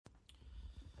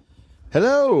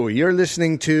Hello, you're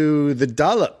listening to The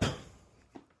Dollop.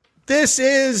 This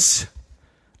is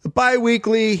a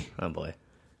bi-weekly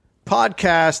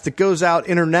podcast that goes out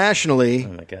internationally.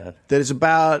 Oh, my God. That is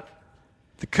about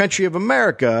the country of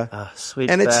America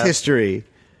and its history.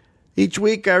 Each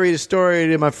week I read a story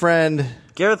to my friend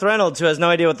Gareth Reynolds, who has no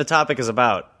idea what the topic is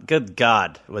about. Good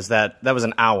God, that was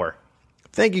an hour.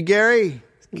 Thank you, Gary.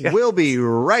 We'll be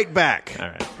right back. All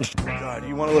right. God,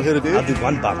 you want to hit a dude? I'll do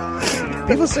one bottle.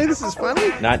 People say this is funny.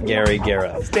 Not Gary,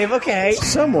 Gareth. Dave, okay.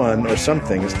 Someone or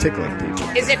something is tickling people.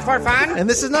 Is it for fun? And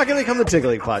this is not going to become the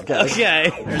Tickling Podcast.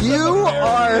 Okay. You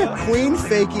are Queen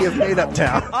Fakey of Made Up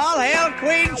Town. All hail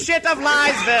Queen Shit of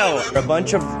Liesville. A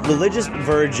bunch of religious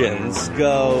virgins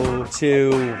go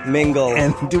to mingle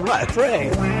And do what?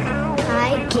 pray.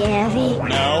 Hi, Gary.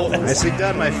 No. Nicely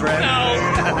done, my friend.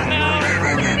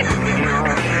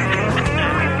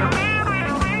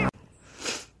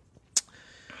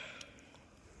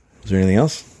 Is there anything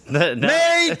else? No.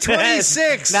 May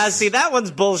 26th. Now, see, that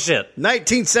one's bullshit.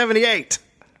 1978.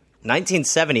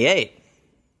 1978.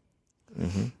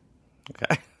 Mm-hmm.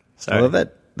 Okay. Sorry. Well,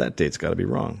 that date's got to be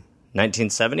wrong.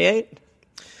 1978?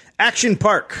 Action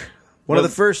Park, one of the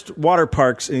first water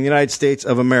parks in the United States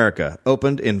of America,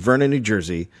 opened in Vernon, New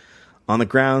Jersey, on the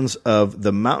grounds of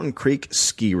the Mountain Creek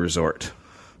Ski Resort.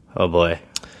 Oh, boy.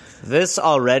 This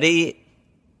already,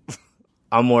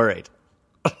 I'm worried.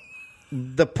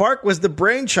 The park was the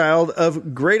brainchild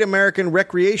of Great American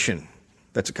Recreation.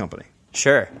 That's a company.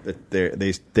 Sure.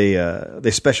 They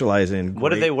specialize in.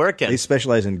 What do they work in? They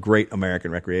specialize in Great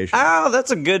American Recreation. Oh,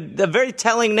 that's a very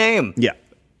telling name. Yeah.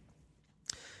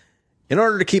 In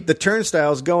order to keep the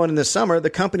turnstiles going in the summer, the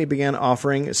company began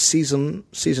offering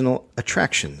seasonal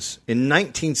attractions. In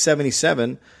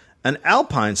 1977, an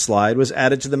alpine slide was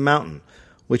added to the mountain,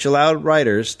 which allowed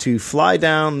riders to fly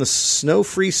down the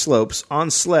snow-free slopes on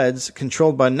sleds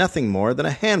controlled by nothing more than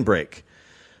a handbrake.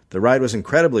 The ride was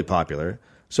incredibly popular,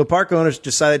 so park owners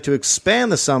decided to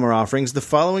expand the summer offerings the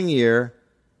following year,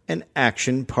 and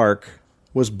Action Park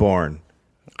was born.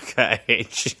 Okay.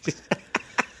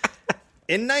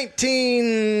 In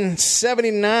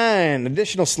 1979,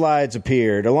 additional slides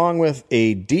appeared, along with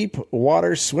a deep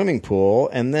water swimming pool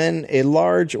and then a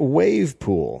large wave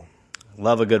pool.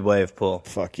 Love a good wave pool.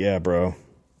 Fuck yeah, bro.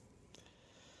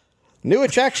 New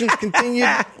attractions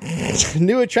continued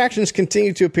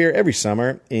to appear every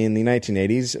summer in the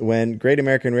 1980s when Great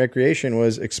American Recreation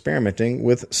was experimenting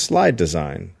with slide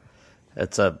design.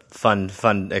 It's a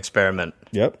fun experiment.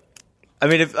 Yep. I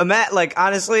mean,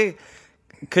 honestly,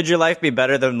 could your life be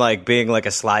better than being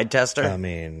a slide tester? I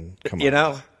mean, come on. You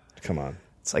know? Come on.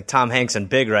 It's like Tom Hanks and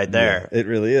Big right there. Yeah, it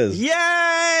really is. Yay!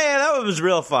 That one was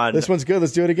real fun. This one's good.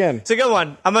 Let's do it again. It's a good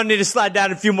one. I'm going to need to slide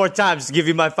down a few more times to give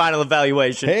you my final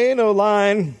evaluation. Hey, no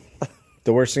line.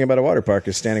 The worst thing about a water park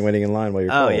is standing waiting in line while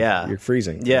you're cold. Oh, yeah. You're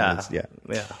freezing. Yeah. Yeah.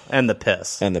 And the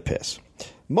piss. And the piss.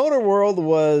 Motor World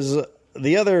was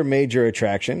the other major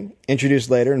attraction, introduced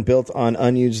later and built on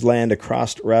unused land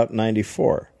across Route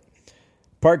 94.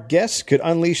 Park guests could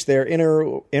unleash their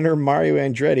inner Mario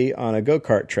Andretti on a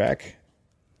go-kart track,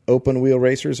 open-wheel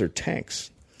racers, or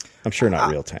tanks. I'm sure not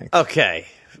real tanks. Okay,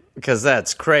 because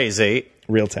that's crazy.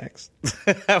 Real tanks.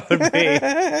 That would be...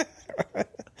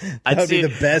 That'd be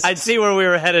the best. I'd see where we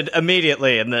were headed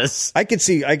immediately in this. I could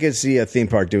see a theme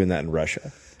park doing that in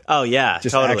Russia. Oh, yeah,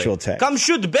 Just totally. actual tank. Come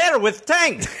shoot bear with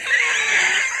tank.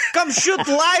 Come shoot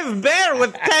live bear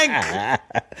with tank.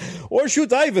 Or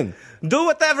shoot Ivan. Do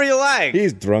whatever you like.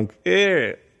 He's drunk.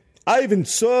 Here.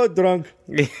 Ivan's so drunk.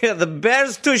 Yeah, the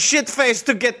bear's too shit-faced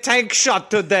to get tank shot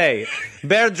today.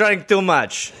 Bear drank too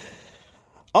much.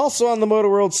 Also on the Motor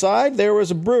World side, there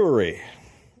was a brewery.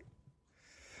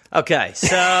 Okay,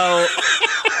 so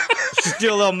just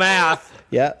do a little math.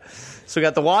 Yeah. So we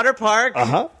got the water park.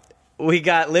 Uh-huh. We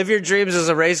got live your dreams as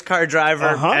a race car driver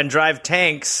Uh-huh. and drive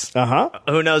tanks. Uh-huh.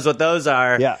 Who knows what those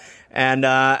are? Yeah. And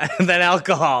then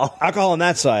alcohol. Alcohol on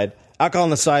that side. Alcohol on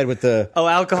the side with the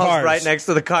Alcohol's cars. right next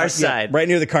to the car Yeah, side. right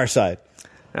near the car side.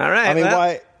 All right. I mean,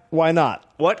 well, why not?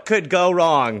 What could go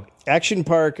wrong? Action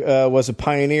Park was a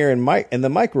pioneer in the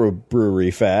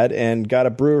microbrewery fad and got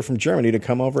a brewer from Germany to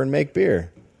come over and make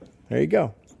beer. There you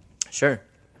go. Sure.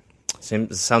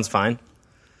 Sounds fine.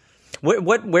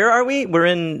 Where are we? We're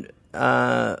in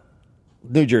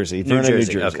New Jersey. New Vernon,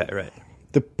 Jersey. New Jersey. Okay, right.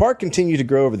 The park continued to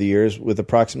grow over the years with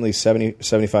approximately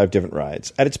 75 different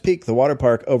rides. At its peak, the water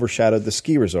park overshadowed the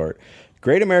ski resort.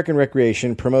 Great American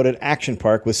Recreation promoted Action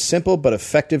Park with simple but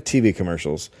effective TV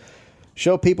commercials.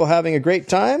 Show people having a great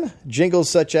time. Jingles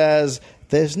such as,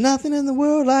 "There's nothing in the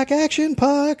world like Action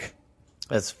Park."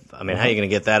 How are you going to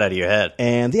get that out of your head?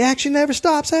 And "The action never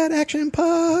stops at Action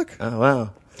Park." Oh,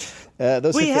 wow.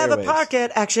 Those We hit the have a airwaves. park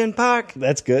at Action Park.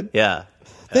 That's good. Yeah.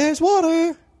 There's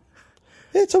water.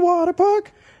 It's a water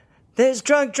park. There's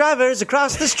drunk drivers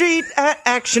across the street at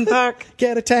Action Park.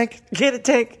 Get a tank. Get a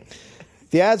tank.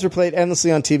 The ads were played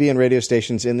endlessly on TV and radio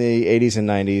stations in the 80s and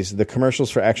 90s. The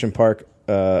commercials for Action Park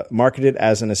marketed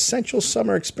as an essential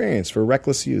summer experience for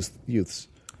reckless youths.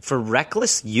 For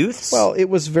reckless youths? Well, it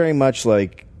was very much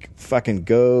like fucking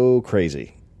go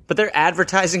crazy. But they're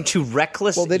advertising to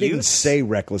reckless Well, they didn't youths? say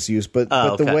reckless youths, but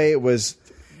the okay. way it was,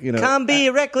 you know. Come be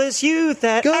a reckless youth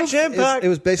at Action Park. It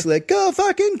was basically like, go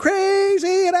fucking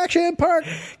crazy at Action Park.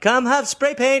 Come have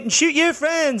spray paint and shoot your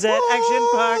friends at Action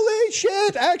Park. Holy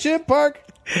shit, Action Park.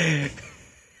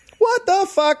 What the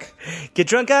fuck? Get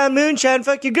drunk on moonshine,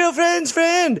 fuck your girlfriend's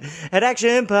friend at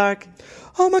Action Park.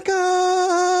 Oh my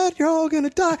God, you're all gonna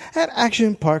die at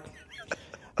Action Park.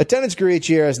 Attendance grew each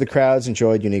year as the crowds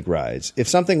enjoyed unique rides. If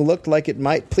something looked like it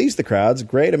might please the crowds,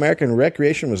 Great American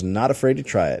Recreation was not afraid to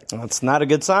try it. That's not a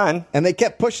good sign. And they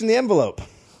kept pushing the envelope.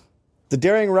 The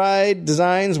daring ride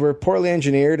designs were poorly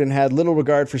engineered and had little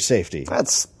regard for safety.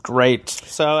 That's great.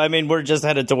 So, I mean, we're just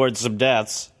headed towards some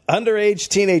deaths. Underage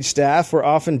teenage staff were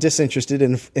often disinterested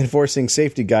in enforcing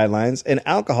safety guidelines, and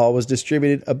alcohol was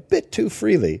distributed a bit too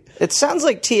freely. It sounds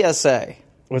like TSA,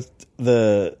 With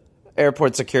the...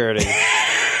 airport security.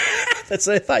 That's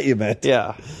what I thought you meant.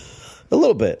 Yeah. A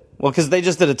little bit. Well, because they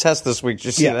just did a test this week. Did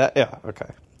you see Yeah. that? Yeah, okay.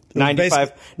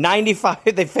 95,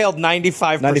 they failed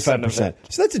 95% of 95%. it.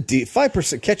 So that's a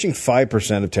 5%. Catching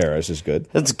 5% of terrorists is good.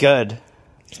 That's good.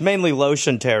 It's mainly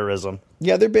lotion terrorism.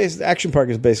 Yeah, Action Park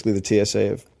is basically the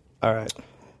TSA of... All right.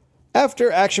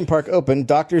 After Action Park opened,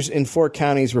 doctors in 4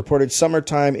 counties reported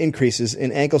summertime increases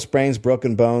in ankle sprains,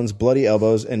 broken bones, bloody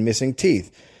elbows, and missing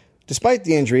teeth. Despite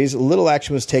the injuries, little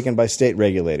action was taken by state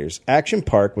regulators. Action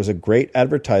Park was a great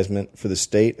advertisement for the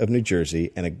state of New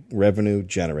Jersey and a revenue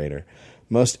generator.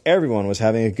 Most everyone was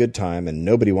having a good time, and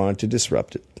nobody wanted to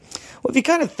disrupt it. Well, if you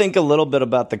kind of think a little bit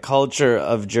about the culture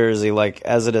of Jersey, like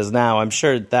as it is now, I'm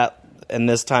sure that in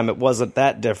this time it wasn't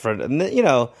that different. And, you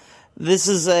know, this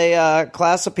is a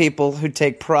class of people who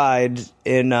take pride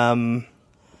in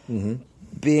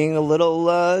being a little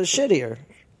shittier,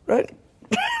 right?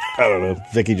 I don't know.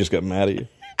 Vicky just got mad at you.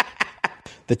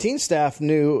 The teen staff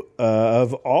knew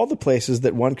of all the places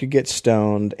that one could get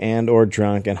stoned and or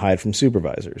drunk and hide from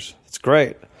supervisors. It's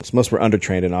great. Most were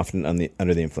undertrained and often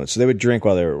under the influence, so they would drink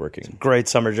while they were working. Great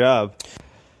summer job.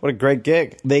 What a great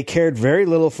gig. They cared very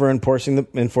little for enforcing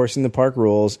the park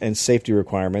rules and safety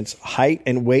requirements. Height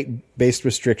and weight-based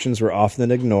restrictions were often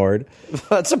ignored.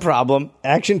 That's a problem.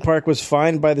 Action Park was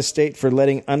fined by the state for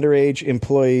letting underage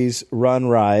employees run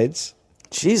rides.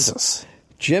 Jesus.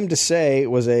 Jim Desai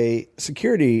was a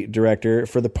security director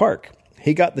for the park.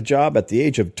 He got the job at the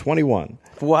age of 21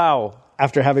 Wow.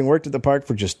 after having worked at the park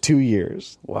for just 2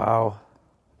 years. Wow.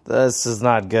 This is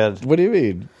not good. What do you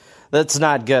mean? That's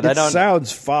not good. It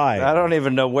sounds fine. I don't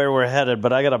even know where we're headed,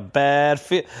 but I got a bad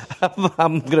feel.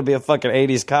 I'm going to be a fucking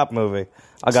 80s cop movie.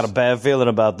 I got a bad feeling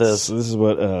about this. So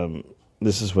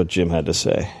this is what Jim had to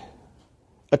say.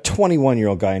 A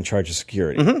 21-year-old guy in charge of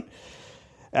security. Mm-hmm.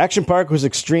 Action Park was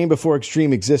extreme before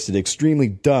extreme existed, extremely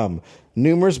dumb.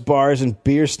 Numerous bars and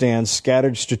beer stands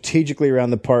scattered strategically around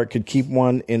the park could keep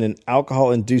one in an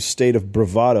alcohol-induced state of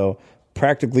bravado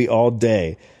practically all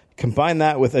day. Combine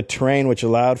that with a terrain which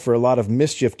allowed for a lot of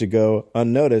mischief to go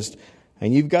unnoticed,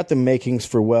 and you've got the makings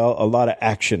for, well, a lot of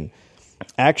action.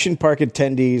 Action Park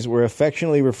attendees were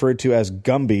affectionately referred to as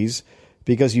Gumbies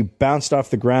because you bounced off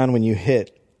the ground when you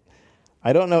hit.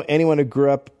 I don't know anyone who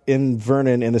grew up in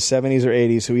Vernon in the 70s or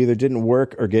 80s who either didn't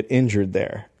work or get injured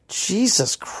there.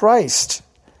 Jesus Christ.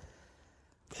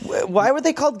 Why were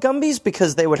they called Gumbies?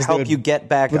 Because they would help you get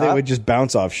back But up? they would just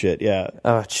bounce off shit, yeah.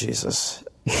 Oh, Jesus.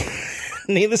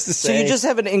 Needless to So say... you just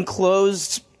have an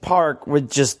enclosed park with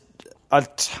just a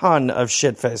ton of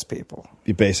shit-faced people.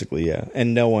 Basically, yeah.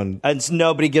 And no one... And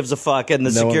nobody gives a fuck, and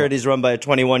the No one- security's run by a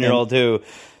 21-year-old who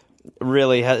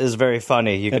really is very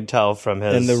funny. You can tell from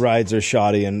his... And the rides are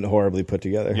shoddy and horribly put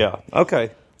together. Yeah.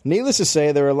 Okay. Needless to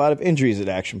say, there were a lot of injuries at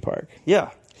Action Park. Yeah.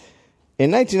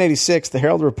 In 1986, the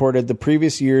Herald reported the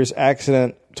previous year's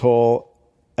accident toll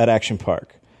at Action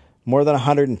Park. More than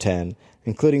 110,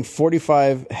 including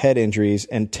 45 head injuries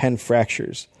and 10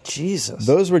 fractures. Jesus.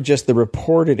 Those were just the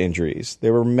reported injuries.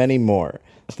 There were many more.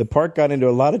 The park got into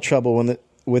a lot of trouble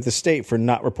with the state for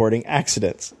not reporting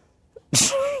accidents.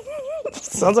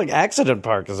 Sounds like Accident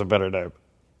Park is a better name.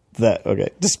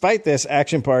 Despite this,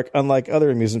 Action Park, unlike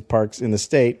other amusement parks in the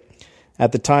state,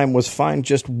 at the time was fined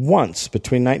just once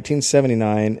between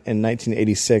 1979 and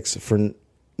 1986 for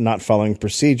not following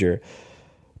procedure.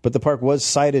 but the park was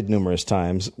cited numerous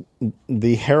times.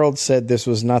 The Herald said this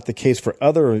was not the case for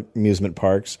other amusement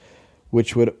parks,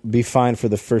 which would be fined for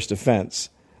the first offense.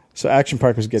 So Action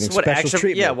Park was getting special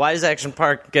treatment. Yeah, why is Action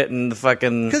Park getting the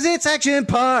fucking... Because it's Action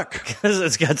Park! Because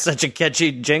it's got such a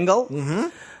catchy jingle? Mm-hmm.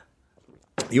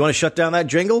 You want to shut down that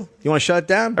jingle? You want to shut it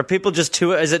down? Are people just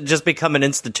too... Is it just become an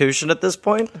institution at this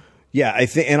point? Yeah, I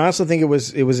think, and I also think it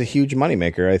was a huge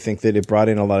moneymaker. I think that it brought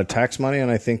in a lot of tax money, and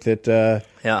I think that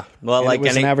yeah, well, like it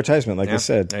was an advertisement, like I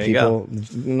said. There people, you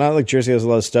go. Not like Jersey has a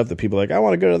lot of stuff that people are like, I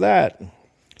want to go to that.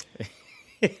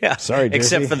 Yeah, sorry, Jersey.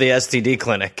 Except for the STD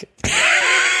clinic.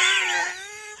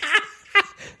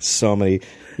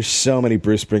 There's so many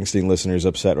Bruce Springsteen listeners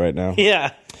upset right now.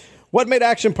 Yeah. What made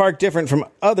Action Park different from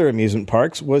other amusement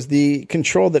parks was the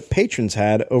control that patrons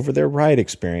had over their ride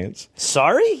experience.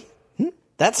 Sorry?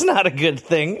 That's not a good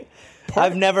thing.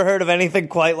 I've never heard of anything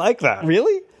quite like that.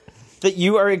 Really? That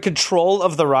you are in control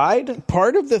of the ride?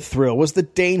 Part of the thrill was the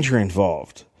danger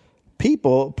involved.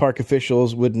 People, park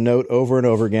officials would note over and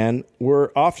over again,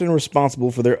 were often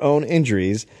responsible for their own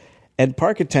injuries, and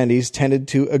park attendees tended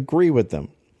to agree with them.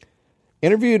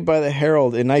 Interviewed by the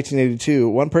Herald in 1982,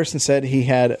 one person said he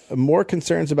had more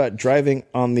concerns about driving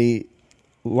on the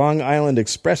Long Island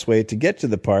Expressway to get to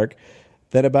the park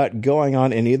than about going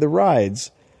on any of the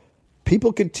rides.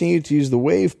 People continue to use the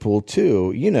wave pool,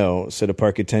 too. You know, said a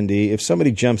park attendee, if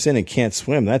somebody jumps in and can't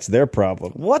swim, that's their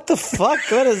problem. What the fuck?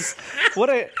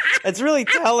 It's really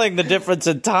telling the difference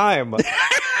in time. I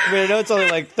mean, I know it's only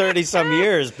like 30-some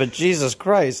years, but Jesus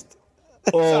Christ.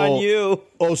 It's on you.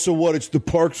 Oh, so what? It's the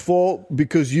park's fault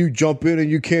because you jump in and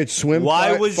you can't swim?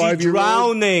 Why was he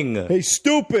drowning? Hey,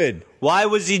 stupid. Why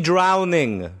was he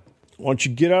drowning? Why don't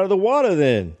you get out of the water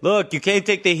then? Look, you can't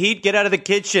take the heat. Get out of the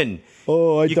kitchen.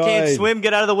 Oh, I died. You can't swim.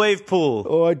 Get out of the wave pool.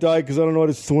 Oh, I died because I don't know how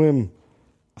to swim.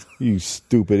 You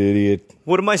stupid idiot.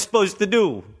 What am I supposed to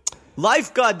do?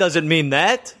 Lifeguard doesn't mean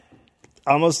that.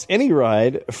 Almost any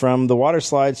ride, from the water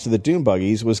slides to the dune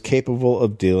buggies, was capable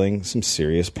of dealing some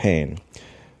serious pain.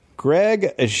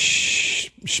 Greg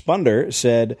Spunder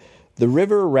said, the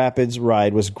River Rapids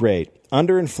ride was great.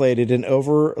 Underinflated and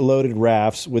overloaded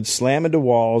rafts would slam into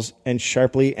walls and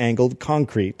sharply angled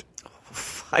concrete.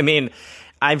 I mean,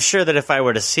 I'm sure that if I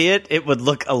were to see it, it would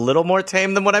look a little more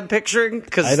tame than what I'm picturing.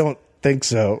 Cause I don't think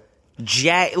so.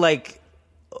 They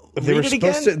were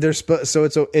supposed to.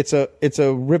 So it's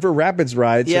a River Rapids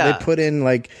ride. So Yeah. they put in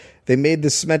they made the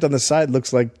cement on the side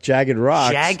looks like jagged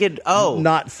rocks.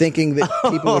 Not thinking that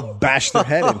people would bash their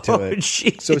head into it.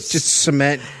 Jeez. So it's just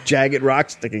cement, jagged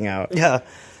rocks sticking out. Yeah.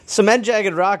 Cement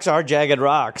jagged rocks are jagged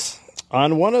rocks.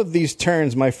 On one of these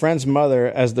turns, my friend's mother,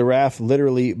 as the raft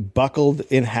literally buckled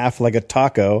in half like a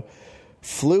taco,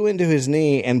 flew into his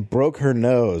knee and broke her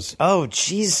nose. Oh,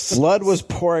 jeez. Blood was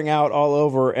pouring out all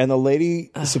over, and the lady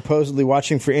supposedly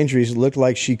watching for injuries looked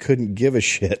like she couldn't give a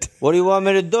shit. What do you want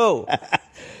me to do?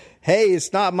 Hey,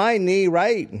 it's not my knee,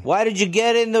 right? Why did you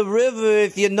get in the river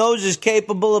if your nose is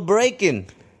capable of breaking?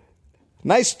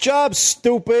 Nice job,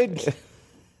 stupid.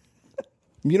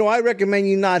 You know, I recommend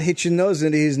you not hit your nose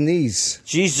into his knees.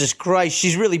 Jesus Christ,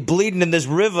 she's really bleeding in this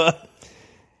river.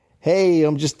 Hey,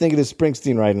 I'm just thinking of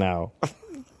Springsteen right now.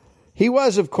 He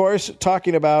was, of course,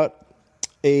 talking about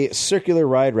a circular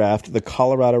ride raft, the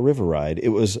Colorado River Ride. It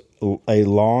was a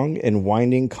long and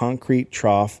winding concrete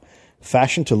trough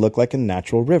fashioned to look like a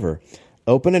natural river.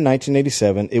 Opened in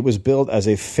 1987, it was billed as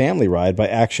a family ride by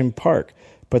Action Park,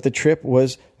 but the trip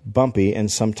was bumpy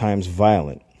and sometimes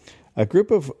violent. A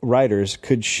group of riders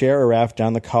could share a raft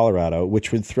down the Colorado,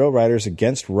 which would throw riders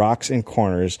against rocks and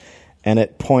corners and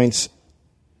at points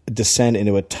descend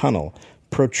into a tunnel.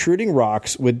 Protruding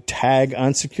rocks would tag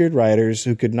unsecured riders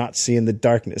who could not see in the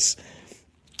darkness.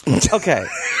 Okay,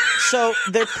 so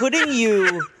they're putting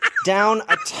you down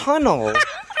a tunnel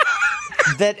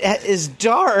that is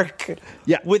dark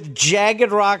with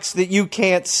jagged rocks that you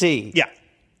can't see. Yeah.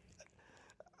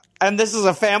 And this is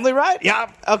a family ride?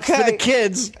 Yeah. Okay. For the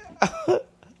kids.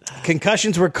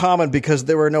 Concussions were common because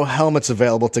there were no helmets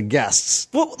available to guests.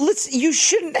 Well, you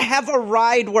shouldn't have a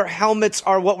ride where helmets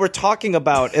are what we're talking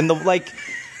about. And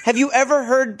have you ever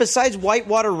heard, besides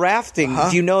whitewater rafting,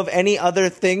 do you know of any other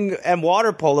thing, and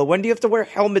water polo, when do you have to wear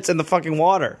helmets in the fucking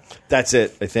water? That's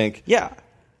it, I think. Yeah.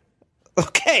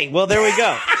 Okay, well, there we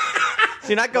go. So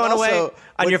you're not going away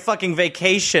on your fucking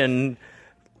vacation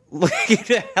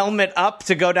looking a helmet up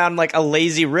to go down like a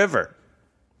lazy river.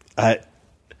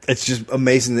 It's just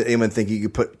amazing that anyone think you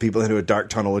could put people into a dark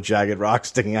tunnel with jagged rocks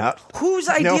sticking out. Whose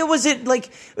idea was it?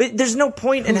 There's no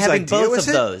point in having both of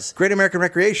those. Great American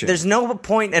Recreation. There's no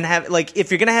point in having,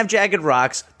 if you're going to have jagged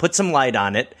rocks, put some light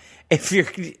on it. If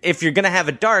you're going to have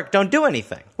it dark, don't do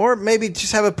anything. Or maybe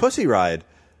just have a pussy ride.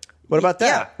 What about that?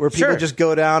 Yeah, Where people sure. just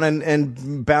go down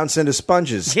and bounce into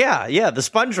sponges. Yeah, the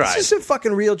sponge ride. This is some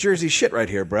fucking real Jersey shit right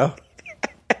here, bro.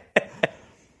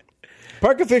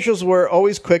 Park officials were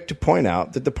always quick to point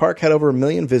out that the park had over 1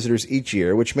 million visitors each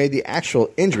year, which made the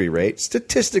actual injury rate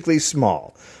statistically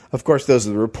small. Of course, those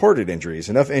are the reported injuries.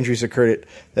 Enough injuries occurred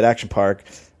that Action Park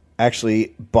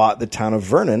actually bought the town of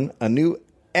Vernon a new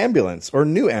ambulance or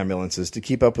new ambulances to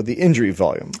keep up with the injury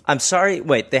volume. I'm sorry,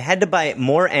 wait, they had to buy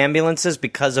more ambulances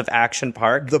because of Action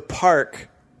Park? The park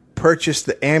purchased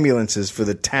the ambulances for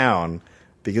the town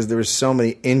because there were so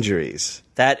many injuries.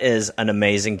 That is an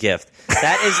amazing gift.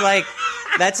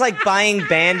 That's like buying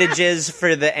bandages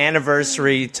for the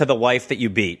anniversary to the wife that you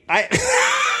beat.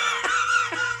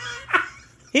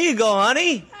 Here you go,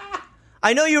 honey.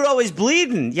 I know you're always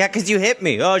bleeding. Yeah, because you hit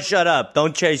me. Oh, shut up.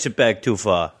 Don't chase it back too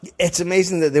far. It's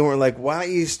amazing that they weren't like, why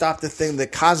don't you stop the thing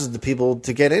that causes the people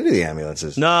to get into the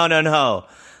ambulances? No.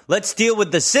 Let's deal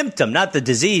with the symptom, not the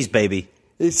disease, baby.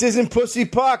 This isn't Pussy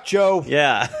Park, Joe.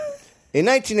 Yeah. In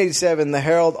 1987, the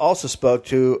Herald also spoke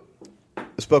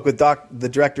with the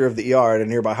director of the ER at a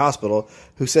nearby hospital,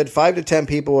 who said 5 to 10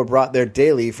 people were brought there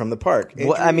daily from the park.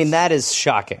 Well, I mean, that is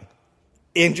shocking.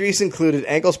 Injuries included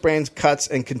ankle sprains, cuts,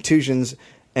 and contusions,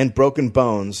 and broken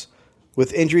bones,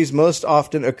 with injuries most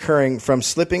often occurring from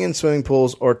slipping in swimming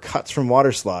pools or cuts from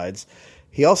water slides.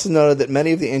 He also noted that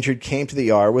many of the injured came to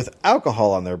the ER with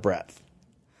alcohol on their breath.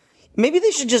 Maybe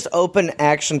they should just open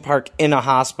Action Park in a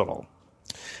hospital.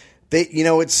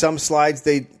 At some slides,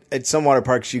 at some water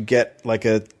parks, you get like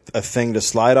a thing to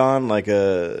slide on, like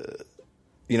when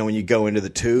you go into the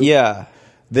tube. Yeah.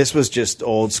 This was just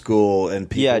old school, and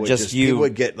people people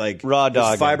would get like raw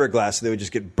dog fiberglass, so they would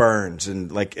just get burns, and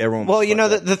like everyone. Well,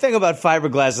 the thing about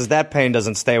fiberglass is that pain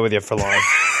doesn't stay with you for long.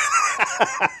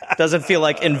 Doesn't feel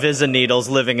like Invisa needles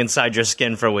living inside your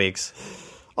skin for weeks.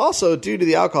 Also, due to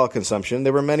the alcohol consumption,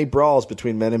 there were many brawls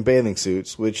between men in bathing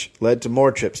suits, which led to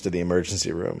more trips to the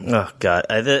emergency room. Oh God!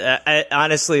 I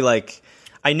honestly,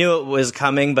 I knew it was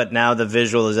coming, but now the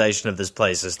visualization of this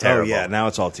place is terrible. Oh, yeah, now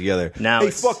it's all together. Now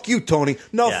fuck you, Tony.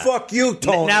 No, Yeah. fuck you,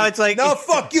 Tony. Now it's like... No,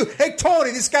 fuck you. Hey, Tony,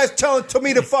 this guy's telling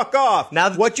me to fuck off.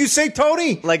 Now, what you say,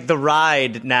 Tony? Like, the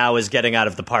ride now is getting out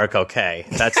of the park okay.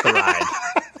 That's the ride.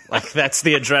 That's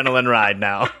the adrenaline ride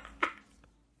now.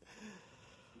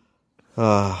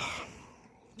 One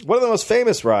of the most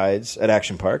famous rides at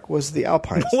Action Park was the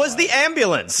Alpine Slide. Was the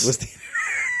ambulance.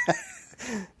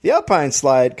 The Alpine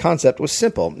Slide concept was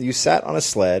simple. You sat on a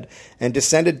sled and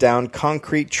descended down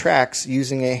concrete tracks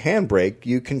using a handbrake.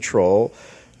 You control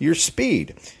your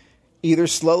speed, either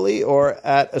slowly or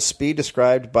at a speed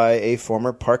described by a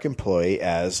former park employee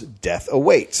as death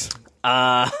awaits.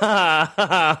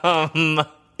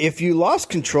 If you lost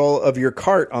control of your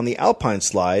cart on the Alpine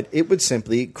Slide, it would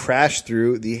simply crash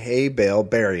through the hay bale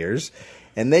barriers,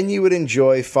 and then you would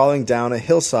enjoy falling down a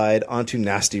hillside onto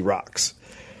nasty rocks.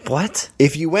 What?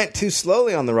 If you went too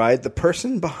slowly on the ride, the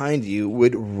person behind you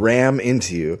would ram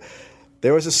into you.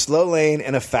 There was a slow lane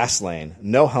and a fast lane,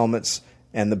 no helmets,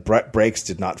 and the brakes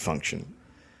did not function.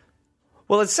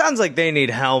 Well, it sounds like they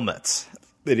need helmets.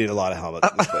 They need a lot of helmets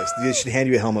in this place. They should hand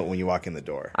you a helmet when you walk in the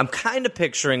door. I'm kind of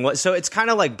picturing so it's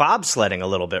kind of like bobsledding a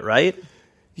little bit, right?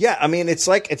 Yeah, I mean it's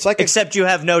like except you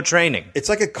have no training. It's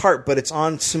like a cart, but it's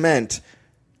on cement,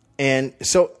 and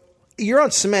so you're on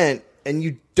cement and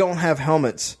you don't have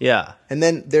helmets. Yeah. And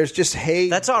then there's just hay.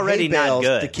 That's already hay bales not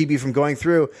good to keep you from going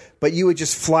through. But you would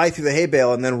just fly through the hay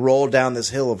bale and then roll down this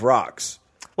hill of rocks.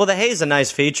 Well, the hay's a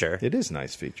nice feature. It is a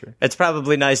nice feature. It's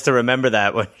probably nice to remember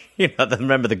that when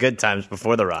remember the good times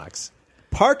before the rocks.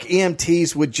 Park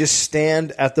EMTs would just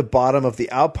stand at the bottom of the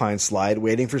Alpine Slide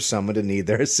waiting for someone to need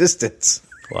their assistance.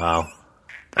 Wow.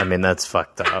 I mean, that's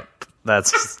fucked up.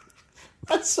 That's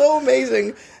so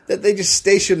amazing that they just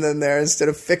station them there instead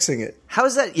of fixing it. How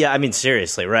is that? Yeah, I mean,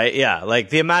 seriously, right? Yeah, like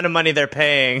the amount of money they're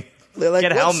paying. They're like,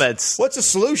 get helmets. What's the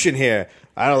solution here?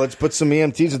 I don't know. Let's put some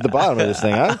EMTs at the bottom of this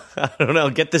thing, huh? I don't know.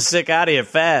 Get the sick out of here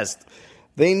fast.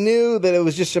 They knew that it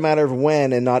was just a matter of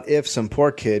when and not if some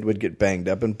poor kid would get banged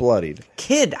up and bloodied.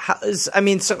 Kid?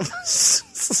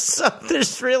 So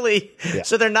there's really... Yeah.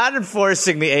 So they're not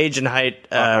enforcing the age and height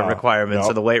requirements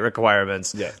or the weight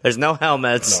requirements. Yeah. There's no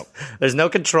helmets. No. There's no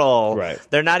control. Right.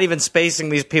 They're not even spacing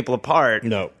these people apart.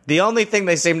 No. The only thing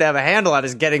they seem to have a handle on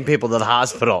is getting people to the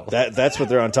hospital. That's what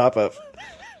they're on top of.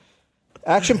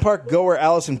 Action Park goer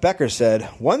Allison Becker said,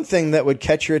 one thing that would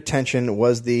catch your attention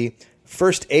was the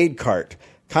first aid cart,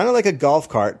 kind of like a golf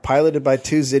cart, piloted by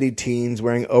two zitty teens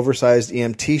wearing oversized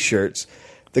EMT shirts.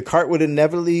 The cart would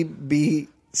inevitably be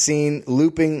seen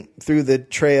looping through the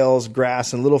trails,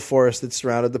 grass, and little forest that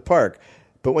surrounded the park.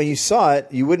 But when you saw it,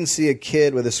 you wouldn't see a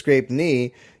kid with a scraped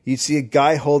knee. You'd see a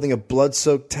guy holding a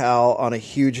blood-soaked towel on a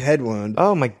huge head wound.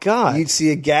 Oh, my God. You'd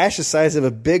see a gash the size of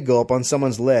a big gulp on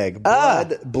someone's leg.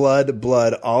 Blood, blood,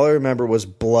 blood. All I remember was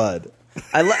blood.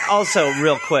 Also,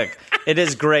 real quick, it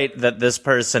is great that this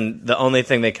person, the only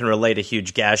thing they can relate a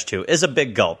huge gash to is a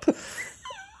big gulp.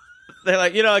 They're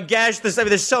like, a gash I mean,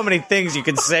 there's so many things you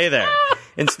can say there.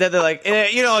 Instead, they're like,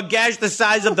 a gash the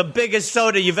size of the biggest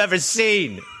soda you've ever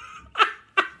seen.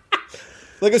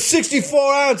 Like a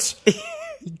 64-ounce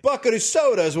bucket of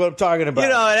soda is what I'm talking about.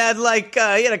 It had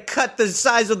you had to cut the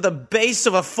size of the base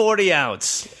of a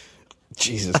 40-ounce.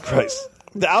 Jesus Christ.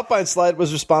 The Alpine slide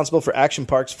was responsible for Action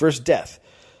Park's first death.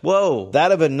 Whoa.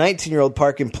 That of a 19-year-old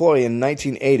park employee in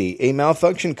 1980. A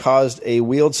malfunction caused a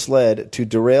wheeled sled to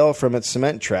derail from its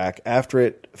cement track after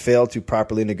it failed to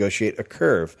properly negotiate a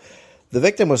curve. The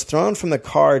victim was thrown from the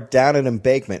car down an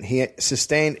embankment. He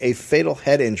sustained a fatal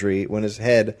head injury when his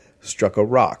head struck a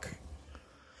rock.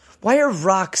 Why are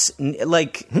rocks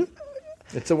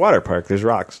It's a water park. There's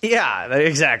rocks. Yeah,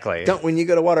 exactly. When you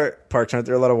go to water parks, aren't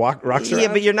there a lot of rocks around? Yeah,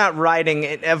 but you're not riding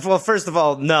it. Well, first of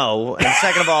all, no. And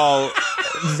second of all,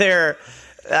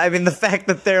 the fact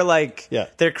that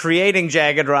they're creating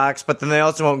jagged rocks, but then they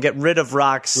also won't get rid of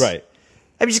rocks. Right.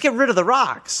 I mean, just get rid of the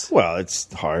rocks. Well,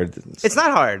 it's hard. It's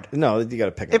not hard. No, you got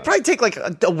to pick them It'd probably take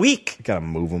a week. You got to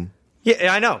move them.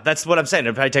 Yeah, I know. That's what I'm saying.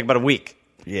 It'd probably take about a week.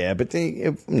 Yeah, but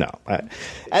no.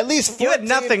 At least 14, you had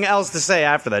nothing else to say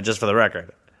after that, just for the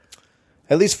record.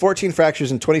 At least 14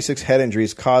 fractures and 26 head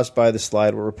injuries caused by the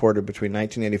slide were reported between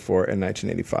 1984 and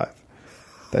 1985.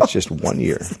 That's just 1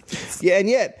 year. Yeah, and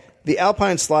yet the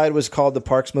Alpine slide was called the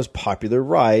park's most popular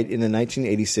ride in a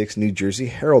 1986 New Jersey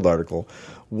Herald article,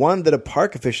 one that a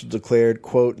park official declared,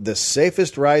 quote, the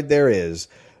safest ride there is,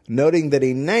 noting that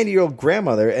a 90-year-old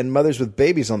grandmother and mothers with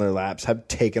babies on their laps have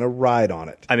taken a ride on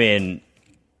it. I mean,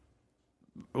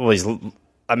 what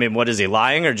is he,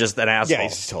 lying or just an asshole? Yeah,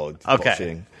 he's totally okay.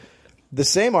 Bullshitting. The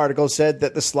same article said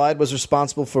that the slide was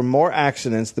responsible for more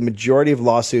accidents, the majority of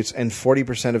lawsuits, and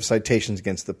 40% of citations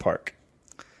against the park.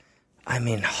 I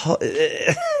mean,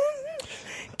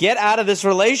 get out of this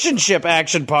relationship,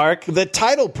 Action Park. The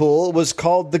tidal pool was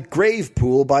called the Grave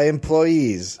Pool by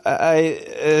employees.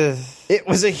 It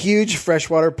was a huge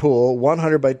freshwater pool,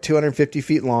 100 by 250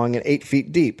 feet long and 8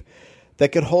 feet deep,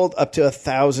 that could hold up to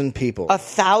 1,000 people.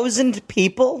 1,000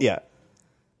 people? Yeah.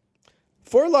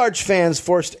 4 large fans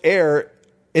forced air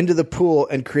into the pool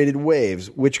and created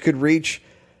waves, which could reach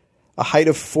a height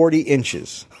of 40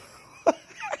 inches.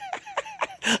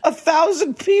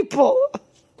 1,000 people.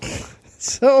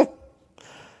 So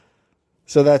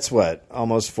that's what?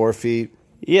 Almost 4 feet?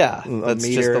 Yeah. That's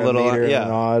meter, just a little, and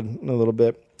an odd, a little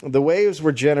bit. The waves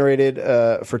were generated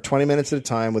for 20 minutes at a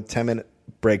time with 10-minute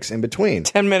breaks in between.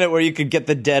 10-minute where you could get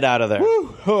the dead out of there.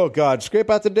 Woo. Oh, God. Scrape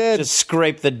out the dead. Just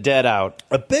scrape the dead out.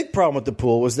 A big problem with the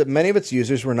pool was that many of its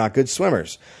users were not good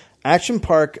swimmers. Action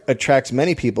Park attracts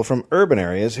many people from urban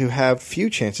areas who have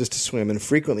few chances to swim and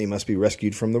frequently must be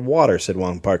rescued from the water, said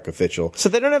one park official. So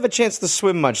they don't have a chance to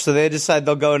swim much, so they decide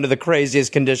they'll go into the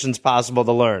craziest conditions possible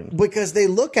to learn. Because they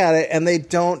look at it and they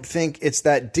don't think it's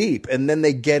that deep, and then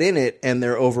they get in it and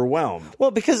they're overwhelmed.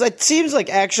 Well, because it seems like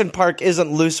Action Park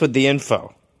isn't loose with the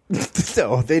info.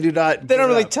 No, they do not. They don't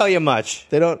really tell you much.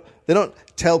 They don't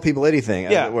tell people anything,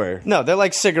 as it were. No, they're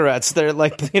like cigarettes. They're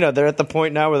like, they're at the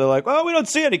point now where they're like, well, we don't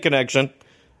see any connection.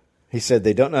 He said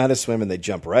they don't know how to swim and they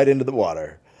jump right into the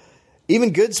water.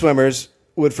 Even good swimmers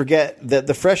would forget that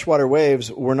the freshwater waves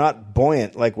were not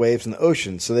buoyant like waves in the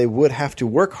ocean, so they would have to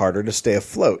work harder to stay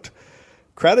afloat.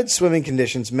 Crowded swimming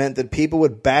conditions meant that people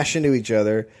would bash into each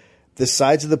other, the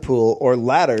sides of the pool, or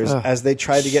ladders as they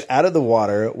tried to get out of the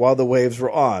water while the waves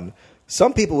were on.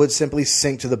 Some people would simply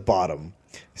sink to the bottom,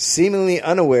 seemingly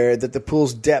unaware that the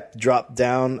pool's depth dropped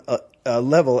down a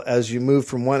level as you moved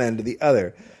from one end to the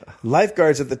other.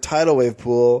 Lifeguards at the tidal wave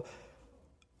pool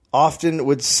often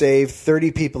would save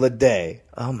 30 people a day.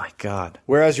 Oh, my God.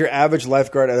 Whereas your average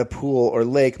lifeguard at a pool or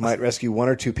lake might rescue 1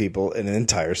 or 2 people in an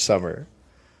entire summer.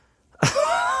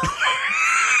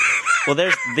 Well,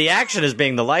 there's the action is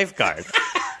being the lifeguard.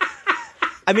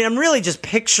 I mean, I'm really just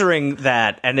picturing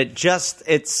that, and it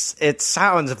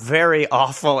sounds very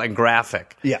awful and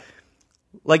graphic. Yeah.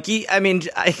 Like,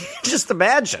 I just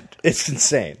imagine. It's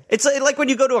insane. It's like when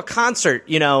you go to a concert,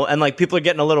 and like people are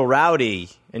getting a little rowdy,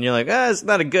 and you're like, it's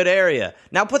not a good area.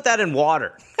 Now put that in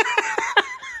water.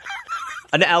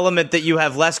 An element that you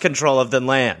have less control of than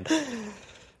land.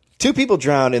 2 people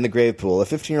drowned in the grave pool, a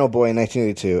 15-year-old boy in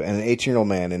 1982 and an 18-year-old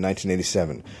man in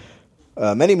 1987.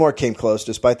 Many more came close,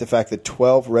 despite the fact that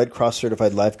 12 Red Cross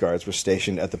certified lifeguards were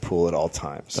stationed at the pool at all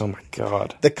times. Oh, my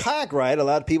God. The kayak ride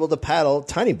allowed people to paddle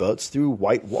tiny boats through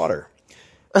white water.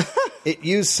 It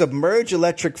used submerged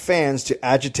electric fans to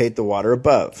agitate the water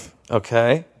above.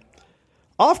 Okay.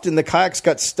 Often the kayaks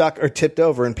got stuck or tipped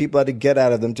over, and people had to get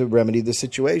out of them to remedy the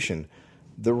situation.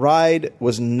 The ride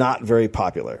was not very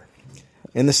popular.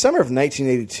 In the summer of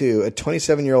 1982, a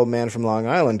 27-year-old man from Long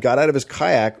Island got out of his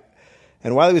kayak,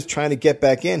 and while he was trying to get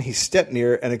back in, he stepped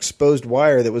near an exposed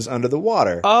wire that was under the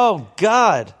water. Oh,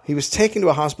 God. He was taken to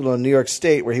a hospital in New York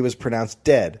State where he was pronounced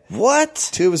dead. What?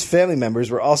 2 of his family members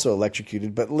were also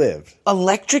electrocuted but lived.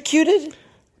 Electrocuted?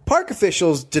 Park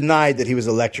officials denied that he was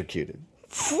electrocuted.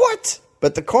 What?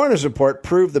 But the coroner's report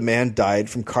proved the man died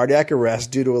from cardiac arrest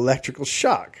due to electrical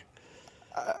shock.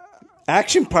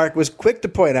 Action Park was quick to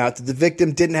point out that the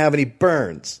victim didn't have any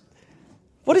burns.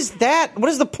 What is that? What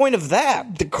is the point of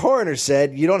that? The coroner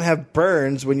said you don't have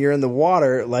burns when you're in the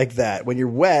water like that. When you're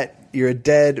wet, you're a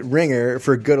dead ringer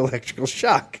for good electrical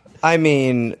shock. I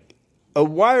mean, A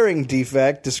wiring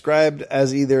defect described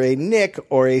as either a nick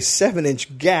or a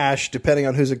 7-inch gash, depending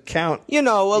on whose account. you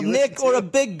know, a you nick listen or to. a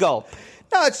big gulp.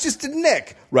 No, it's just a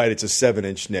nick. Right, it's a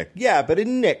 7-inch nick. Yeah, but a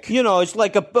nick. You know, it's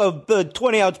like a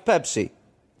 20-ounce Pepsi.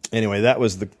 Anyway, that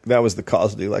was the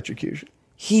cause of the electrocution.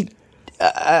 The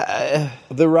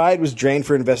The ride was drained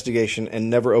for investigation and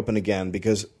never opened again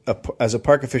because, as a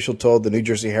park official told the New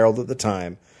Jersey Herald at the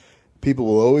time, people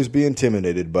will always be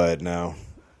intimidated by it now.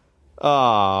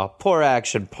 Aw, poor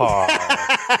Action Park.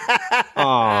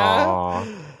 Aw.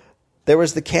 There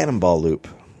was the Cannonball Loop.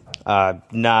 Was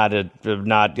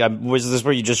this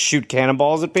where you just shoot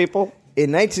cannonballs at people?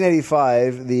 In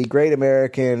 1985, the great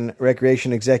American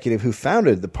recreation executive who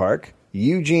founded the park,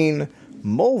 Eugene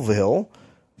Mulvihill,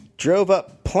 drove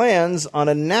up plans on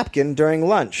a napkin during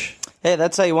lunch. Hey,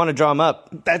 that's how you want to draw them up.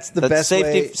 That's the best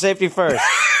way. Safety first.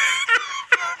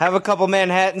 Have a couple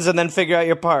Manhattans and then figure out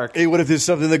your park. Hey, what if there's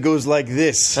something that goes like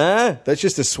this? Huh? That's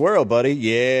just a swirl, buddy.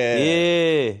 Yeah.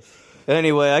 Yeah.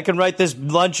 Anyway, I can write this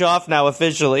lunch off now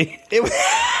officially.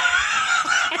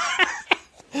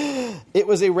 It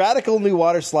was a radical new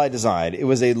water slide design. It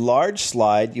was a large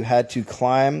slide you had to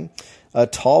climb a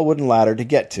tall wooden ladder to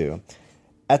get to.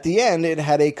 At the end, it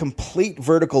had a complete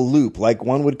vertical loop like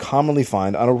one would commonly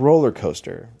find on a roller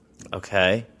coaster.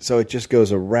 Okay. So it just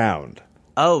goes around.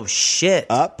 Oh, shit.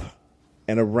 Up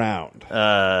and around.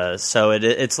 So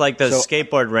it's like those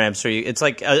skateboard ramps where it's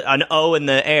like an O in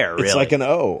the air, really. It's like an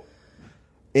O.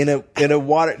 In a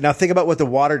water. Now think about what the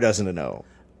water does in an O.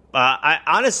 I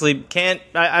honestly can't.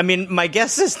 I mean, my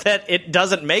guess is that it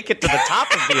doesn't make it to the top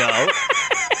of the O.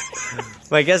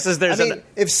 My guess is there's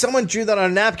if someone drew that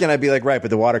on a napkin, I'd be like, right, but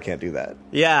the water can't do that.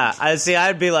 Yeah,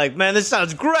 I'd be like, man, this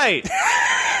sounds great.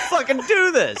 Fucking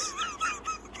do this.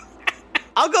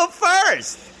 I'll go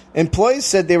first. Employees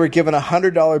said they were given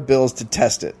 $100 bills to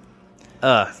test it.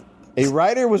 A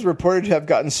rider was reported to have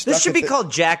gotten stuck. This should be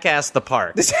called Jackass the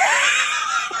Park.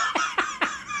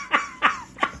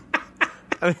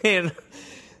 I mean,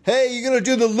 hey, you gonna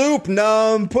do the loop?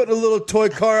 No, I'm putting a little toy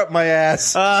car up my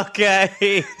ass.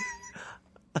 Okay.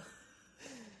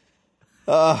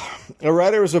 A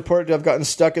rider was reported to have gotten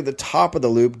stuck at the top of the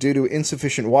loop due to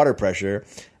insufficient water pressure,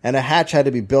 and a hatch had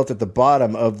to be built at the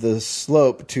bottom of the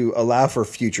slope to allow for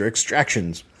future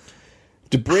extractions.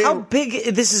 Debris. How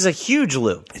big? This is a huge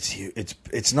loop. It's huge.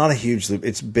 It's not a huge loop.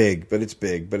 It's big, but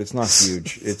it's not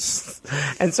huge. It's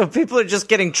and so people are just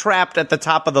getting trapped at the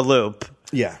top of the loop.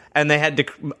 Yeah, and they had to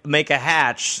make a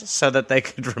hatch so that they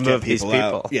could remove these people.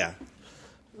 Out. Yeah.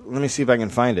 Let me see if I can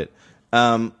find it.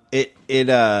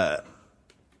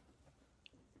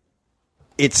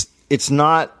 It's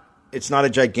not a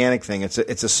gigantic thing. It's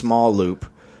a small loop.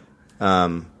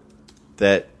 That.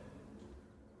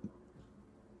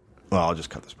 Well, I'll just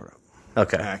cut this part out.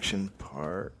 Okay. Action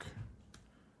Park.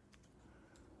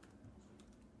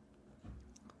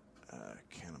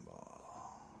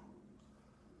 Cannonball.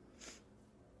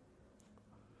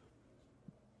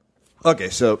 Okay,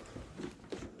 so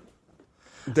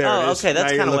there it is. Okay,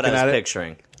 that's Now kind of you're what I looking was at it.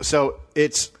 picturing. So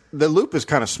the loop is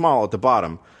kind of small at the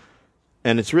bottom,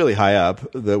 and it's really high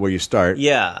up where you start.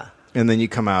 Yeah. And then you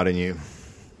come out and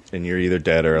you're either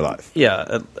dead or alive.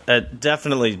 Yeah, it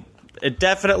definitely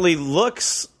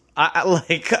looks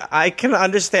like I can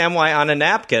understand why on a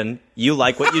napkin you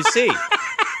like what you see.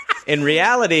 In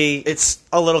reality, it's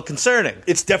a little concerning.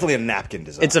 It's definitely a napkin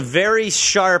design. It's a very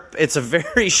sharp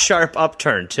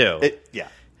upturn too. Yeah.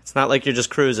 It's not like you're just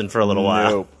cruising for a little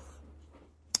while.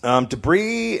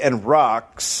 Debris and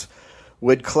rocks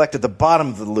would collect at the bottom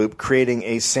of the loop, creating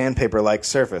a sandpaper-like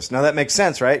surface. Now that makes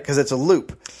sense, right? Because it's a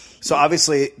loop. So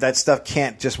obviously that stuff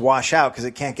can't just wash out because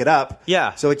it can't get up.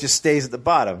 Yeah. So it just stays at the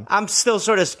bottom. I'm still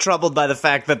sort of troubled by the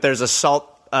fact that there's a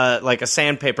like a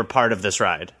sandpaper part of this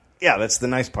ride. Yeah, that's the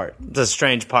nice part. The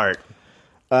strange part.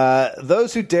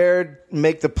 Those who dared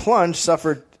make the plunge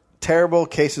suffered terrible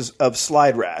cases of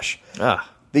slide rash.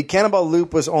 The Cannonball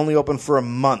Loop was only open for a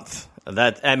month.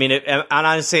 And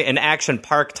honestly, in Action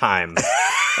Park time,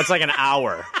 it's like an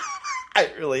hour.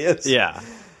 It really is. Yeah.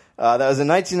 That was in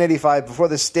 1985, before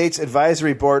the state's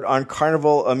advisory board on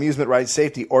carnival amusement ride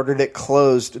safety ordered it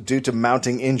closed due to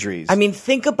mounting injuries. I mean,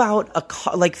 think about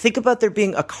there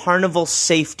being a carnival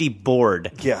safety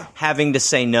board. Yeah. Having to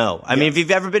say no. I mean, if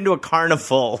you've ever been to a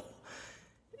carnival,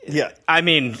 yeah, I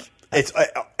mean,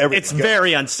 it's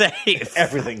very unsafe.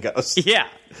 Everything goes. Yeah.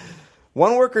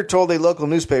 One worker told a local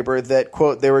newspaper that,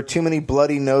 quote, there were too many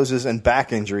bloody noses and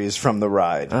back injuries from the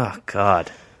ride. Oh,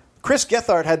 God. Chris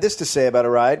Gethard had this to say about a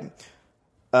ride.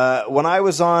 When I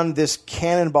was on this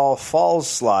Cannonball Falls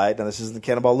slide, now this isn't the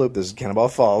Cannonball Loop, this is Cannonball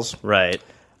Falls. Right.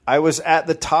 I was at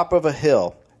the top of a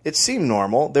hill. It seemed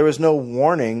normal. There was no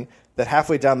warning that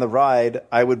halfway down the ride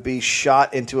I would be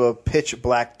shot into a pitch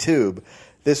black tube.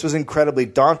 This was incredibly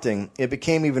daunting. It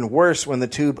became even worse when the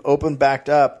tube opened back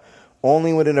up,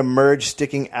 only when it emerged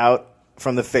sticking out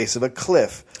from the face of a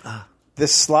cliff. The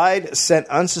slide sent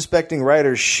unsuspecting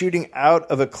riders shooting out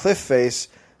of a cliff face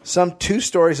some 2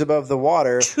 stories above the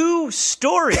water. 2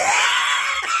 stories?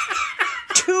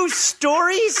 2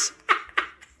 stories?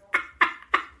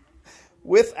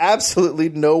 With absolutely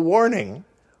no warning.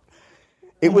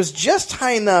 It was just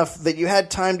high enough that you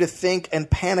had time to think and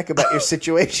panic about your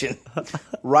situation.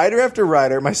 Rider after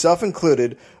rider, myself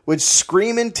included, would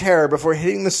scream in terror before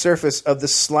hitting the surface of the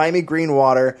slimy green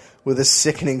water with a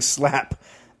sickening slap.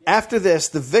 After this,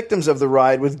 the victims of the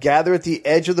ride would gather at the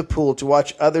edge of the pool to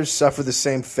watch others suffer the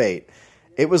same fate.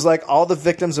 It was like all the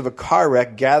victims of a car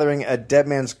wreck gathering at Dead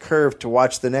Man's Curve to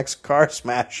watch the next car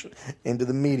smash into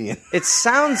the median. It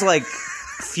sounds like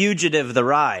Fugitive the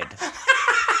Ride.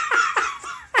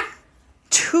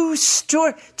 2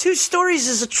 stories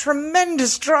is a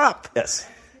tremendous drop. Yes.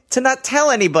 To not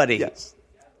tell anybody. Yes.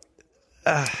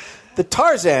 The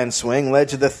Tarzan swing led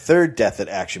to the 3rd death at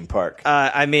Action Park.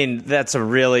 I mean, it's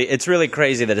really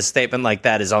crazy that a statement like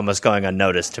that is almost going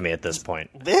unnoticed to me at this point.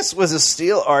 This was a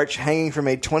steel arch hanging from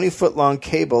a 20-foot-long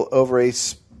cable over a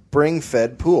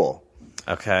spring-fed pool.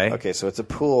 Okay. Okay, so it's a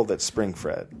pool that's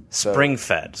spring-fed.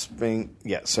 Spring-fed.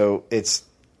 So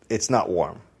it's not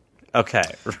warm. Okay.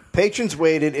 Patrons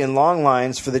waited in long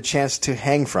lines for the chance to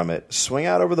hang from it, swing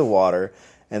out over the water,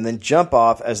 and then jump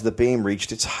off as the beam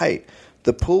reached its height.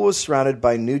 The pool was surrounded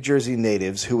by New Jersey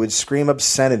natives who would scream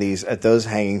obscenities at those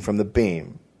hanging from the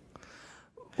beam.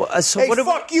 Well,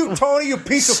 fuck you, Tony, you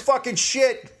piece of fucking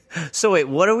shit! So wait,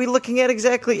 what are we looking at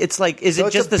exactly? It's like, is it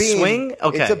just the swing?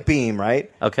 Okay. It's a beam, right?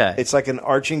 Okay. It's like an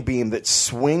arching beam that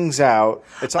swings out.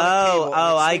 It's on a cable.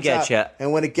 I get you.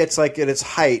 And when it gets like at its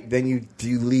height, then you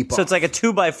leap off. So it's like a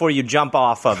 2x4 you jump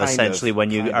off of, essentially, when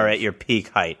you are at your peak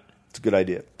height. It's a good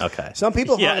idea. Okay. Some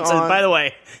people hung on. By the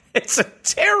way, it's a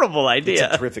terrible idea.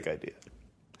 It's a terrific idea.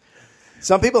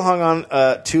 Some people hung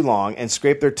on too long and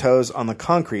scraped their toes on the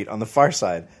concrete on the far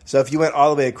side. So if you went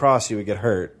all the way across, you would get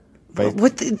hurt.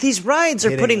 These rides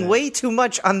are putting way too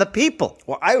much on the people.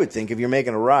 Well, I would think if you're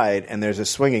making a ride and there's a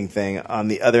swinging thing, on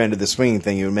the other end of the swinging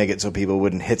thing, you would make it so people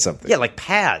wouldn't hit something. Yeah, like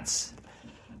pads.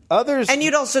 And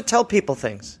you'd also tell people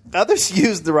things. Others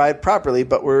used the ride properly,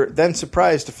 but were then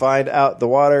surprised to find out the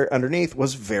water underneath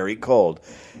was very cold.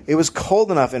 It was cold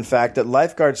enough, in fact, that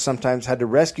lifeguards sometimes had to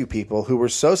rescue people who were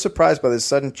so surprised by the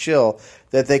sudden chill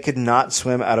that they could not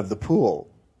swim out of the pool.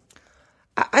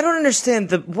 I don't understand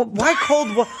why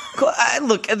cold water.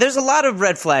 Look, there's a lot of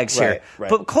red flags here, right.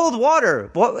 But cold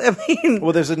water.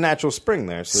 Well, there's a natural spring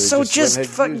there, so just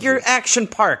fuck your Action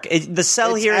Park. The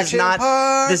sell here is not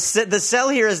the sell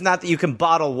here is not that you can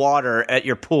bottle water at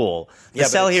your pool. The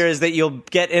sell here is that you'll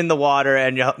get in the water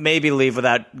and you'll maybe leave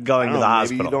without going to the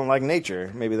hospital. Maybe you don't like nature.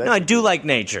 Maybe that's no, I do like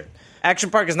nature.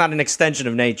 Action Park is not an extension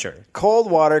of nature. Cold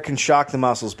water can shock the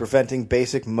muscles, preventing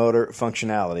basic motor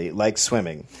functionality, like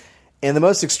swimming. In the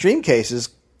most extreme cases,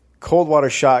 cold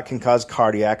water shock can cause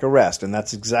cardiac arrest, and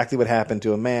that's exactly what happened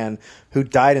to a man who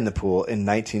died in the pool in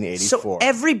 1984. So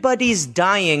everybody's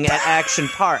dying at Action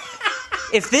Park.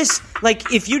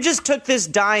 If you just took this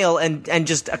dial and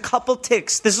just a couple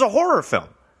ticks, this is a horror film.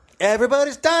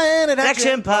 Everybody's dying at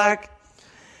Action Park.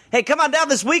 Hey, come on down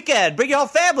this weekend. Bring your whole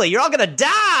family. You're all going to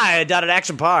die down at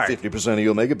Action Park. 50% of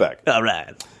you'll make it back. All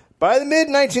right. By the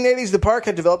mid-1980s, the park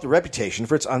had developed a reputation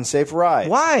for its unsafe rides.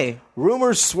 Why?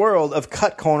 Rumors swirled of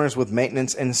cut corners with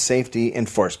maintenance and safety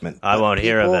enforcement. I won't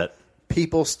hear of it.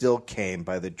 People still came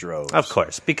by the droves. Of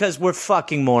course, because we're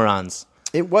fucking morons.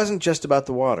 It wasn't just about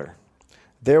the water.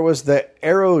 There was the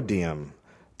Aerodeum,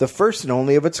 the first and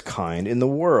only of its kind in the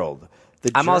world.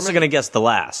 I'm also going to guess the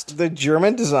last. The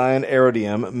German-designed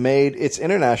Aerodium made its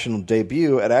international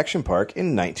debut at Action Park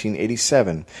in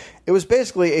 1987. It was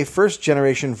basically a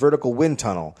first-generation vertical wind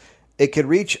tunnel. It could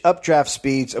reach updraft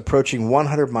speeds approaching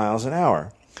 100 miles an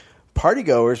hour.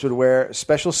 Partygoers would wear a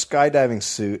special skydiving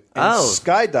suit and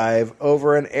skydive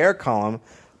over an air column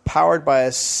powered by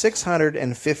a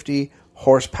 650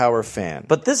 horsepower fan.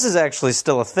 But this is actually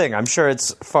still a thing. I'm sure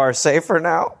it's far safer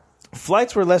now.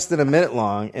 Flights were less than a minute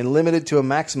long and limited to a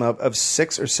maximum of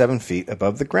 6 or 7 feet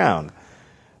above the ground.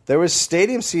 There was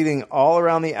stadium seating all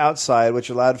around the outside, which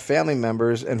allowed family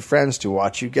members and friends to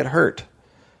watch you get hurt.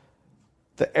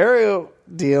 The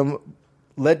Aerodium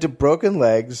led to broken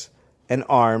legs and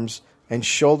arms and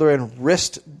shoulder and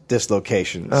wrist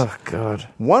dislocations. Oh, God.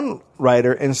 One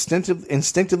rider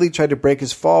instinctively tried to break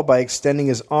his fall by extending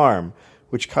his arm,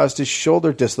 which caused his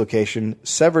shoulder dislocation,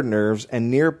 severed nerves,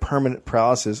 and near-permanent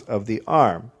paralysis of the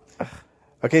arm.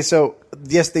 Okay, so,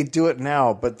 yes, they do it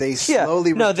now, but they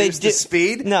slowly reduce the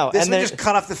speed. No, this would just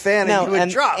cut off the fan and you would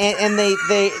drop. And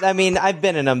they, I mean, I've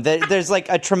been in them. There's like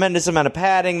a tremendous amount of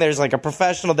padding. There's like a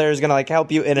professional there who's going to like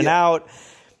help you in and out.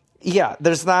 Yeah,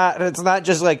 it's not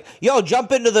just like, yo,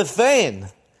 jump into the fan.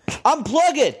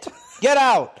 Unplug it. Get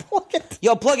out. Plug it.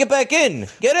 Yo, plug it back in.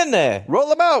 Get in there. Roll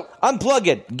them out. Unplug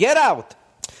it. Get out.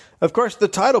 Of course, the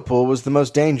tidal pool was the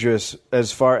most dangerous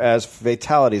as far as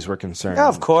fatalities were concerned. Yeah,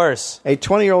 of course. A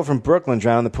 20-year-old from Brooklyn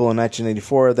drowned in the pool in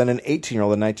 1984, then an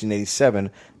 18-year-old in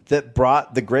 1987, that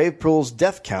brought the grave pool's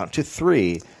death count to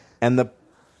 3 and the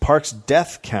park's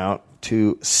death count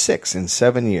to 6 in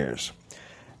 7 years.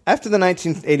 After the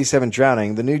 1987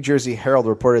 drowning, the New Jersey Herald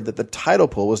reported that the tidal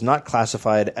pool was not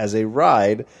classified as a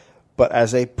ride, but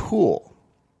as a pool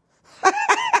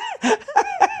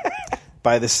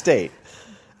by the state.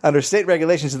 Under state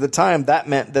regulations at the time, that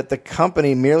meant that the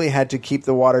company merely had to keep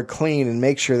the water clean and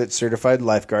make sure that certified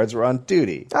lifeguards were on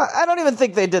duty. I don't even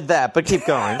think they did that, but keep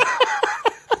going.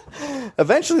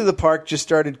 Eventually, the park just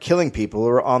started killing people who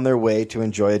were on their way to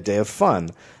enjoy a day of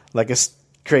fun, like a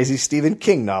crazy Stephen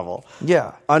King novel.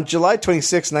 Yeah. On July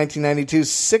 26, 1992,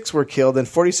 6 were killed and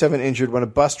 47 injured when a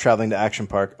bus traveling to Action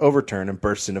Park overturned and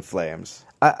burst into flames.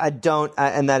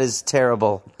 And that is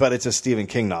terrible. But it's a Stephen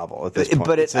King novel at this point.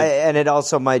 But it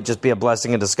also might just be a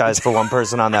blessing in disguise for one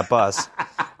person on that bus.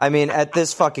 I mean, at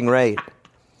this fucking rate.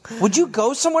 Would you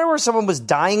go somewhere where someone was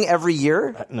dying every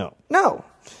year? No. No.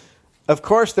 Of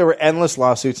course, there were endless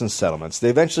lawsuits and settlements. They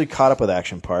eventually caught up with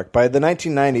Action Park. By the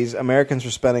 1990s, Americans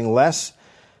were spending less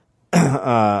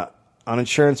on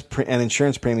insurance, and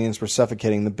insurance premiums were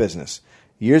suffocating the business.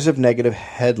 Years of negative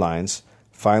headlines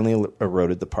finally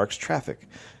eroded the park's traffic.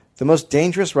 The most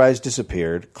dangerous rides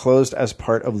disappeared, closed as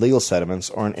part of legal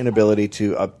settlements or an inability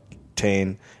to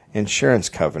obtain insurance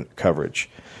coverage.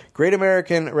 Great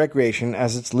American Recreation,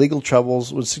 as its legal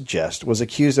troubles would suggest, was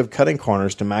accused of cutting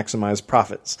corners to maximize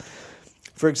profits.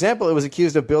 For example, it was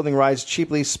accused of building rides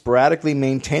cheaply, sporadically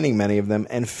maintaining many of them,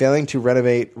 and failing to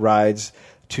renovate rides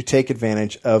to take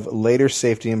advantage of later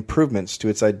safety improvements to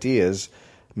its ideas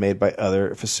made by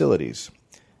other facilities.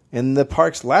 In the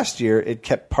park's last year, it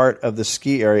kept part of the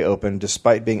ski area open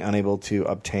despite being unable to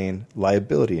obtain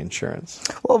liability insurance.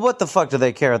 Well, what the fuck do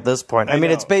they care at this point? I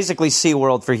mean, it's basically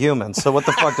SeaWorld for humans, so what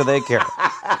the fuck do they care?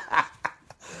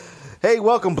 Hey,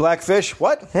 welcome, Blackfish.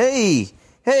 What? Hey,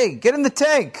 get in the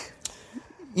tank.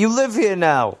 You live here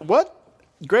now. What?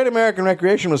 Great American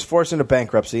Recreation was forced into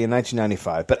bankruptcy in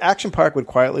 1995, but Action Park would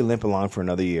quietly limp along for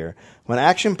another year. When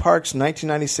Action Park's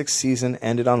 1996 season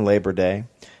ended on Labor Day,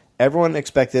 everyone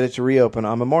expected it to reopen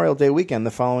on Memorial Day weekend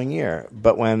the following year,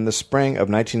 but when the spring of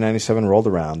 1997 rolled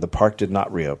around, the park did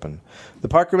not reopen. The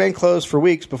park remained closed for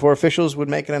weeks before officials would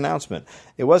make an announcement.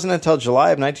 It wasn't until July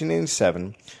of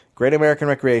 1987, Great American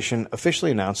Recreation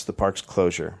officially announced the park's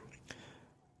closure.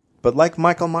 But like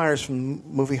Michael Myers from the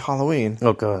movie Halloween,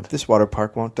 oh God, this water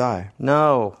park won't die.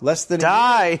 No. Less than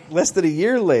a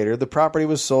year later, the property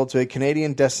was sold to a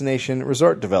Canadian destination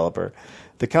resort developer.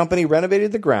 The company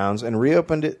renovated the grounds and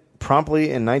reopened it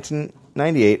promptly in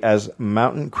 1998 as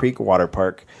Mountain Creek Water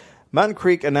Park. Mountain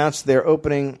Creek announced their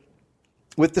opening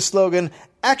with the slogan,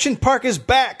 "Action Park is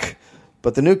back!"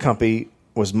 But the new company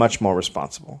was much more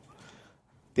responsible.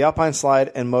 The Alpine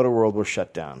Slide and Motor World were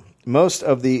shut down. Most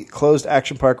of the closed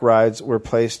Action Park rides were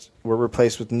replaced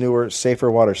with newer, safer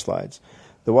water slides.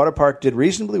 The water park did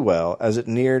reasonably well as it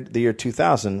neared the year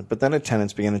 2000, but then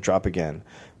attendance began to drop again.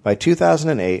 By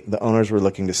 2008, the owners were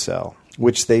looking to sell,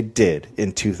 which they did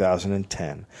in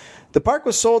 2010. The park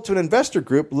was sold to an investor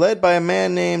group led by a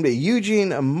man named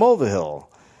Eugene Mulvihill.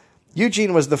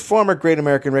 Eugene was the former Great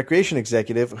American Recreation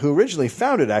executive who originally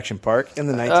founded Action Park in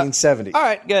the 1970s. All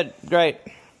right, good, great.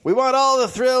 We want all the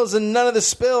thrills and none of the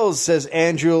spills, says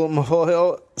Andrew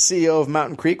Mulhill, CEO of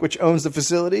Mountain Creek, which owns the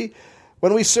facility.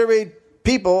 When we surveyed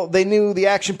people, they knew the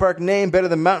action park name better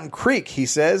than Mountain Creek, he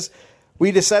says.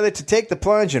 We decided to take the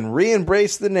plunge and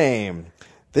re-embrace the name.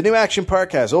 The new action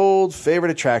park has old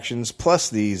favorite attractions, plus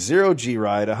the Zero-G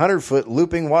ride, a 100-foot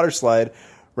looping water slide,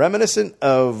 reminiscent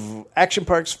of Action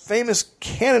Park's famous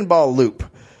Cannonball Loop,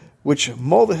 which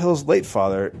Mulvihill's late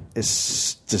father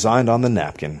is designed on the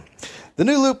napkin. The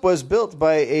new loop was built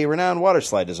by a renowned water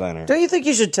slide designer. Don't you think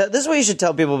you should this is what you should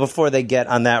tell people before they get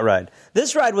on that ride.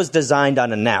 This ride was designed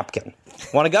on a napkin.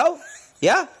 Want to go?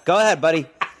 Yeah? Go ahead, buddy.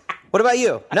 What about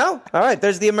you? No? All right,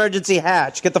 there's the emergency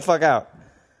hatch. Get the fuck out.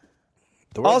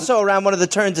 Also, around one of the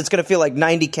turns, it's going to feel like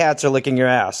 90 cats are licking your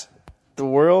ass. The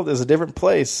world is a different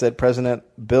place, said President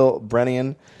Bill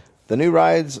Brennan. The new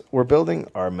rides we're building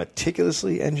are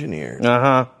meticulously engineered.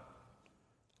 Uh-huh.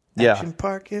 Yeah. Action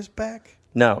Park is back.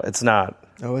 No, it's not.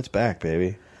 Oh, it's back,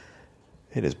 baby.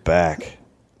 It is back.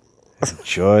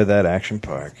 Enjoy that Action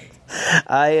Park.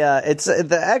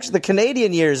 The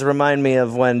Canadian years remind me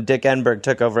of when Dick Enberg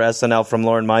took over SNL from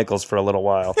Lorne Michaels for a little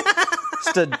while.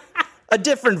 Just a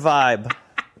different vibe.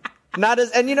 Not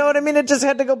as, and you know what I mean? It just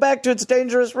had to go back to its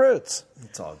dangerous roots.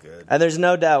 It's all good. And there's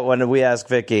no doubt when we ask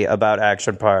Vicky about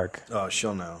Action Park. Oh,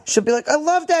 she'll know. She'll be like, I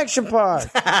loved Action Park.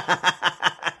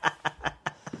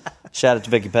 Shout out to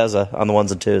Vicky Pezza on the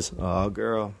ones and twos. Oh,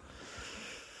 girl.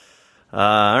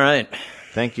 All right.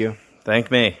 Thank you.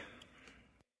 Thank me.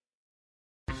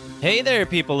 Hey there,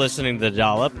 people listening to The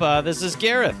Dollop. This is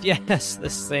Gareth. Yes,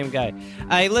 this same guy.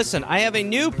 Listen, I have a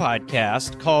new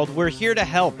podcast called We're Here to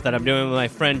Help that I'm doing with my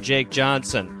friend Jake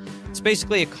Johnson. It's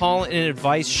basically a call-in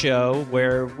advice show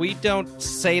where we don't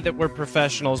say that we're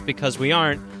professionals because we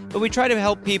aren't, but we try to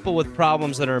help people with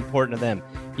problems that are important to them.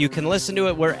 You can listen to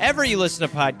it wherever you listen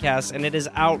to podcasts, and it is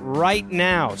out right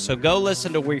now. So go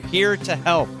listen to We're Here to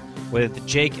Help with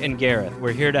Jake and Gareth.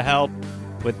 We're Here to Help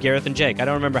with Gareth and Jake. I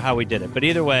don't remember how we did it, but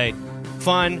either way,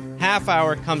 fun, half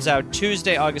hour, comes out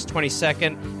Tuesday, August 22nd,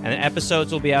 and the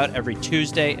episodes will be out every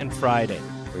Tuesday and Friday.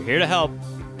 We're here to help.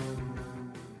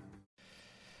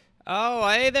 Oh,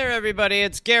 hey there, everybody.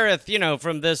 It's Gareth,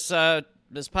 from this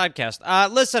podcast.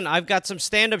 Listen, I've got some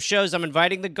stand-up shows I'm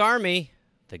inviting the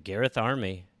Gareth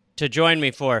Army, to join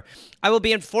me for. I will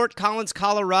be in Fort Collins,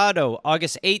 Colorado,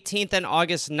 August 18th and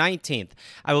August 19th.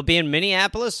 I will be in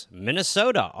Minneapolis,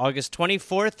 Minnesota, August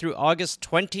 24th through August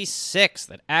 26th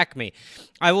at Acme.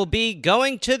 I will be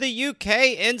going to the UK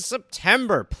in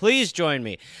September. Please join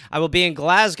me. I will be in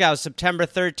Glasgow, September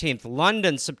 13th,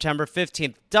 London, September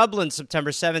 15th, Dublin, September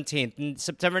 17th, and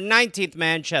September 19th,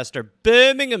 Manchester,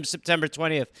 Birmingham, September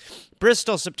 20th,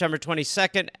 Bristol, September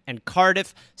 22nd, and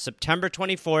Cardiff, September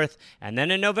 24th. And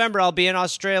then in November, I'll be in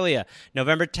Australia.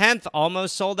 November 10th,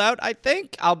 almost sold out, I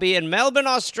think. I'll be in Melbourne,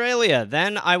 Australia.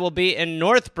 Then I will be in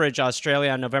Northbridge,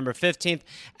 Australia on November 15th.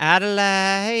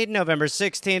 Adelaide, November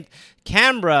 16th.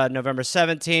 Canberra, November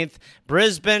 17th.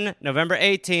 Brisbane, November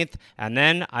 18th. And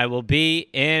then I will be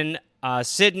in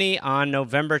Sydney on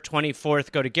November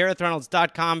 24th. Go to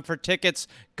GarethReynolds.com for tickets.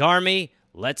 Garmy,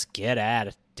 let's get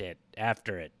at it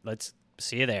after it. Let's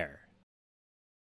see you there.